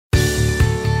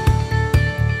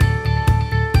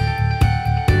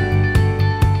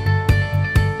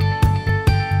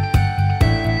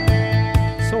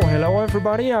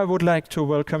everybody. I would like to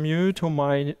welcome you to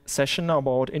my session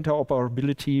about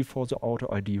interoperability for the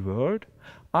AutoID world.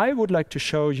 I would like to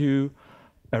show you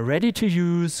a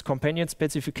ready-to-use companion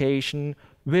specification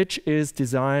which is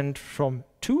designed from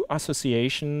two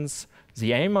associations,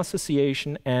 the AIM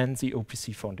Association and the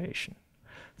OPC Foundation.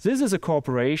 This is a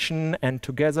cooperation, and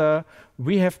together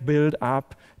we have built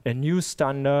up a new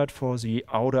standard for the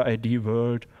AutoID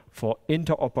world for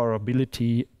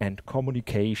interoperability and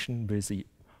communication with the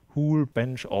whole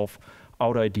bunch of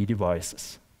AutoID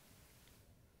devices.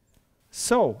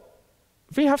 So,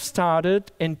 we have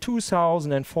started in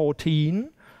 2014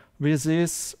 with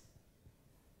this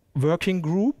working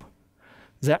group.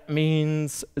 That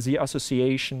means the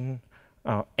association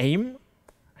AIM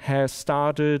has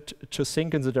started to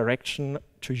think in the direction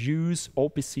to use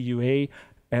OPC UA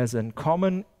as a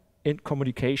common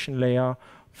communication layer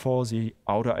for the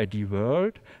AutoID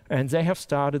world, and they have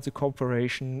started the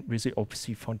cooperation with the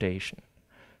OPC Foundation.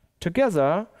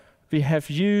 Together, we have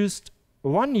used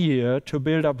 1 year to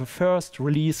build up a first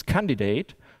release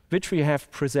candidate, which we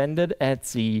have presented at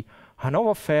the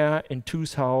Hanover Fair in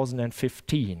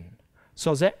 2015.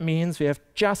 So that means we have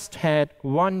just had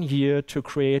 1 year to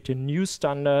create a new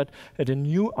standard and a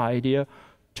new idea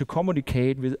to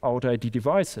communicate with AutoID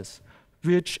devices,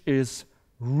 which is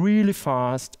really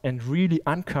fast and really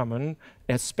uncommon,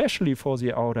 especially for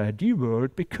the AutoID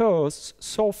world, because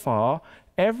so far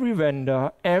every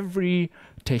vendor, every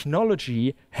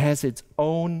technology has its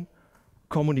own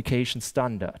communication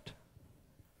standard.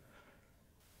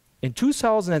 In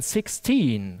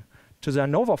 2016, to the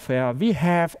Hanover Fair, we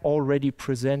have already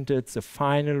presented the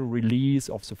final release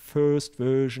of the first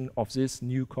version of this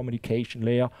new communication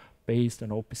layer based on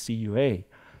OPC UA.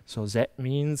 So that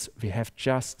means we have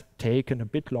just taken a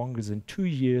bit longer than 2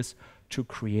 years to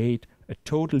create a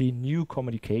totally new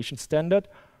communication standard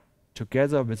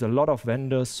together with a lot of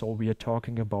vendors. So we are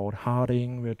talking about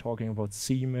Harding, we are talking about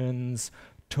Siemens,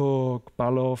 Turk,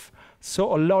 Balov.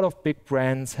 So a lot of big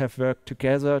brands have worked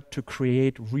together to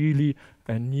create really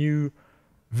a new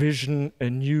vision, a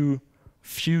new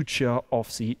future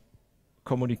of the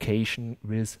communication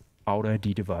with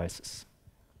AutoID devices.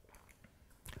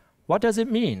 What does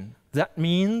it mean? That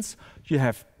means you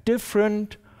have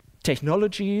different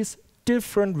technologies,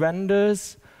 different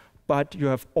vendors, but you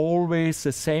have always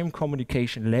the same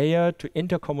communication layer to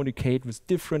intercommunicate with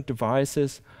different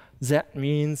devices. That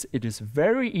means it is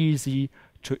very easy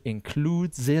to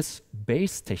include this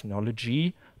base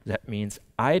technology. That means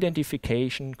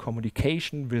identification,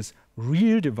 communication with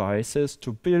real devices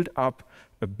to build up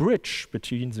a bridge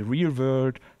between the real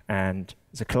world and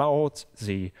the cloud,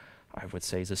 I would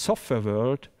say the software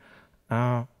world,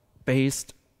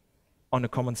 based on a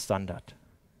common standard.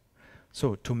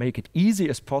 So to make it easy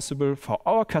as possible for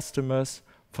our customers,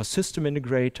 for system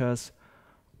integrators,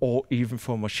 or even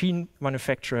for machine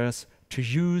manufacturers to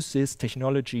use this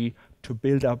technology to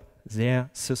build up their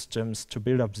systems, to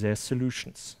build up their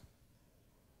solutions.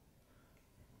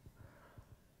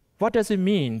 What does it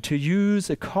mean to use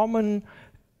a common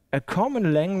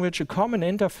language, a common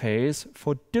interface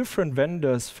for different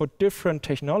vendors, for different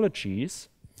technologies?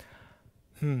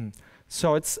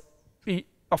 So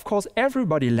of course,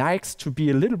 everybody likes to be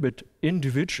a little bit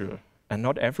individual, and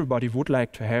not everybody would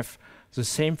like to have the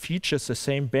same features, the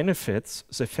same benefits,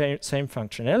 the same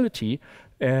functionality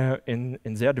in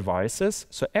their devices.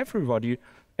 So everybody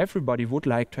would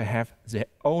like to have their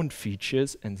own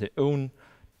features and their own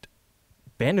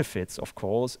benefits, of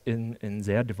course, in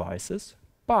their devices.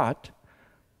 But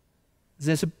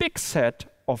there's a big set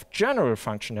of general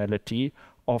functionality,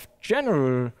 of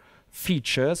general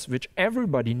features which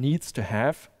everybody needs to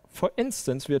have. For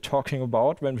instance, when we are talking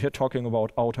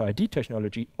about AutoID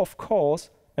technology, of course,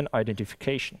 an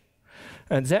identification.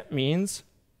 And that means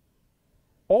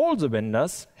all the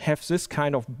vendors have this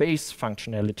kind of base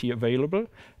functionality available,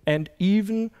 and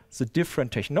even the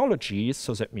different technologies,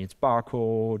 so that means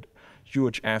barcode,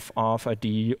 UHF,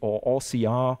 RFID, or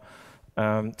OCR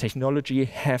technology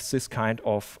has this kind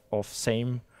of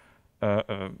same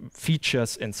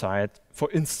features inside. For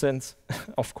instance,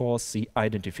 of course, the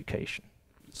identification.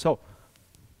 So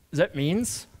that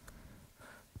means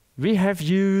we have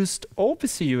used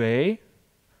OPC UA.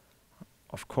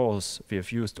 Of course, we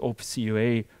have used OPC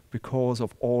UA because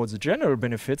of all the general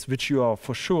benefits, which you are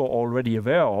for sure already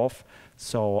aware of.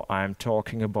 So I'm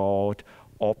talking about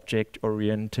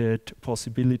object-oriented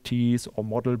possibilities or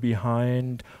model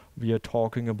behind. We are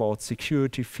talking about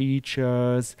security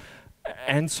features,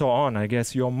 and so on. I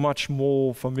guess you're much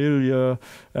more familiar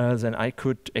than I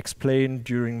could explain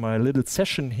during my little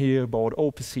session here about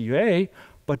OPC UA.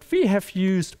 but we have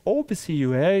used OPC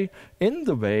UA in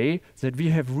the way that we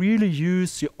have really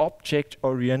used the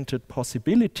object-oriented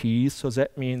possibilities. So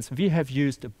that means we have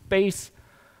used a base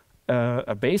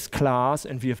class,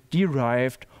 and we have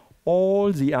derived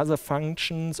all the other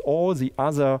functions, all the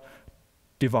other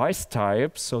device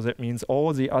types. So that means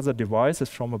all the other devices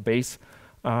from a base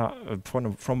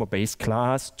from a base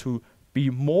class to be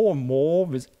more and more,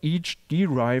 with each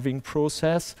deriving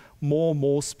process, more and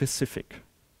more specific.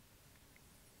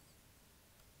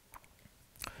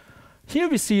 Here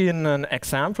we see an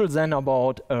example then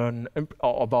about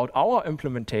our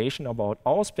implementation, about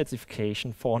our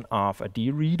specification for an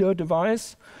RFID reader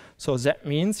device. So that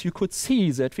means you could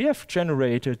see that we have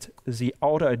generated the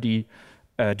AutoID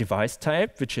device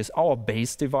type, which is our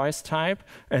base device type,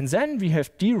 and then we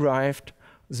have derived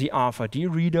the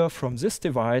RFID reader from this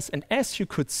device. And as you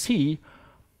could see,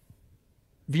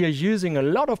 we are using a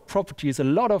lot of properties, a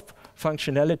lot of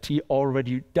functionality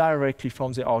already directly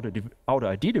from the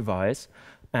AutoID device,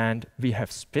 and we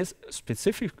have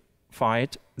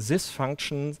specified this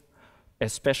function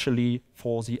especially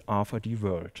for the RFID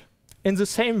world. In the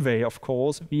same way, of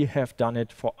course, we have done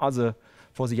it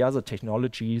for the other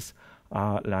technologies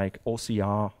like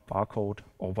OCR, barcode,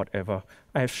 or whatever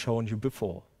I have shown you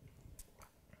before.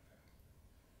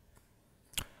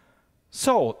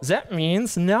 So that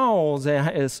means now there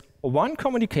is one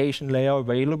communication layer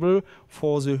available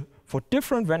for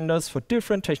different vendors, for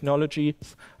different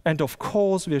technologies, and of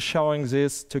course we're showing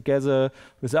this together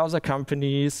with other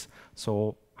companies.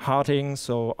 So Harding,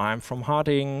 so I'm from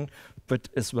Harding, but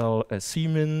as well as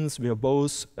Siemens. We are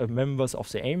both members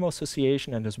of the AIM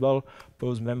Association, and as well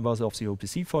both members of the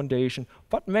OPC Foundation,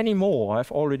 but many more.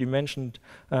 I've already mentioned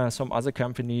some other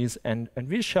companies, and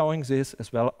we're showing this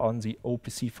as well on the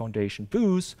OPC Foundation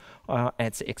booth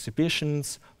at the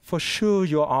exhibitions. For sure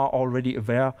you are already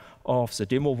aware of the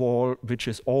demo wall, which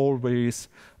is always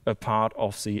a part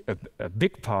of a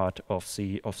big part of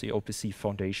the OPC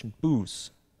Foundation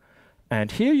booth.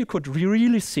 And here you could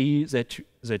really see that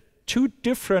two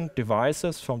different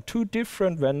devices from two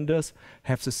different vendors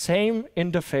have the same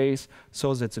interface,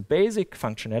 so that the basic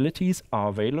functionalities are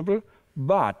available.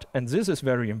 But, and this is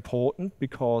very important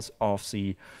because of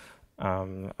the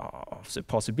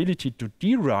possibility to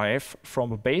derive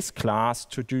from a base class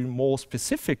to do more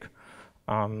specific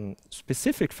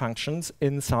functions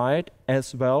inside,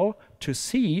 as well to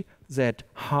see that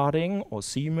Harding or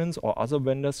Siemens or other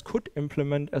vendors could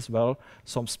implement as well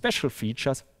some special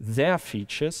features, their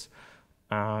features,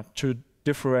 to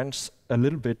differentiate a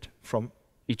little bit from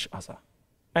each other.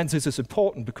 And this is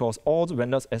important because all the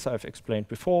vendors, as I've explained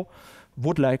before,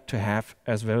 would like to have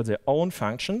as well their own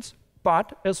functions,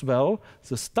 but as well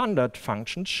the standard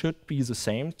functions should be the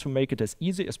same to make it as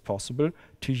easy as possible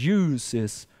to use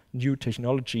this new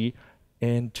technology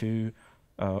into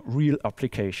real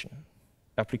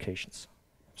applications.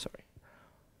 Sorry.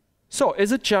 So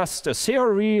is it just a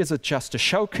theory? Is it just a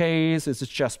showcase? Is it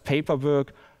just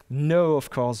paperwork? No, of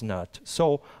course not.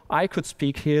 So I could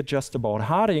speak here just about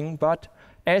Harding, but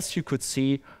as you could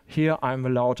see, here I'm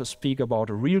allowed to speak about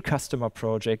a real customer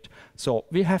project. So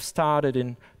we have started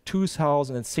in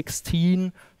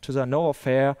 2016 to the Hannover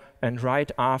Fair, and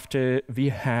right after we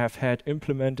have had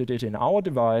implemented it in our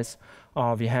device,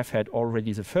 we have had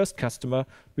already the first customer,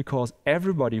 because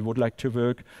everybody would like to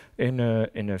work in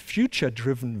a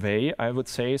future-driven way, I would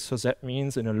say. So that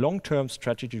means in a long-term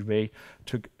strategy way.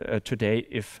 Today,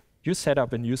 if you set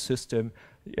up a new system,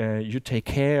 you take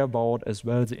care about as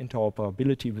well the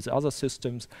interoperability with other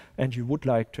systems, and you would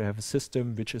like to have a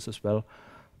system which is as well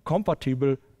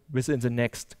compatible within the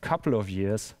next couple of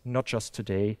years, not just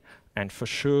today. And for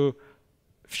sure,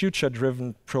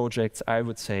 future-driven projects, I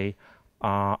would say,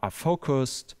 are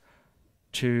focused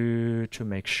to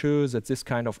make sure that this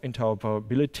kind of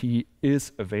interoperability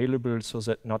is available, so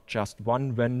that not just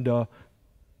one vendor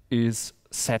is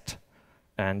set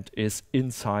and is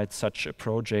inside such a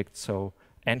project. So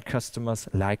end customers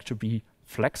like to be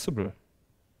flexible.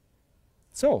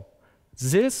 So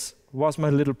this was my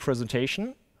little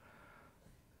presentation.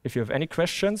 If you have any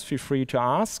questions, feel free to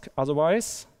ask.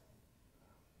 Otherwise,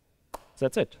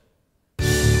 that's it.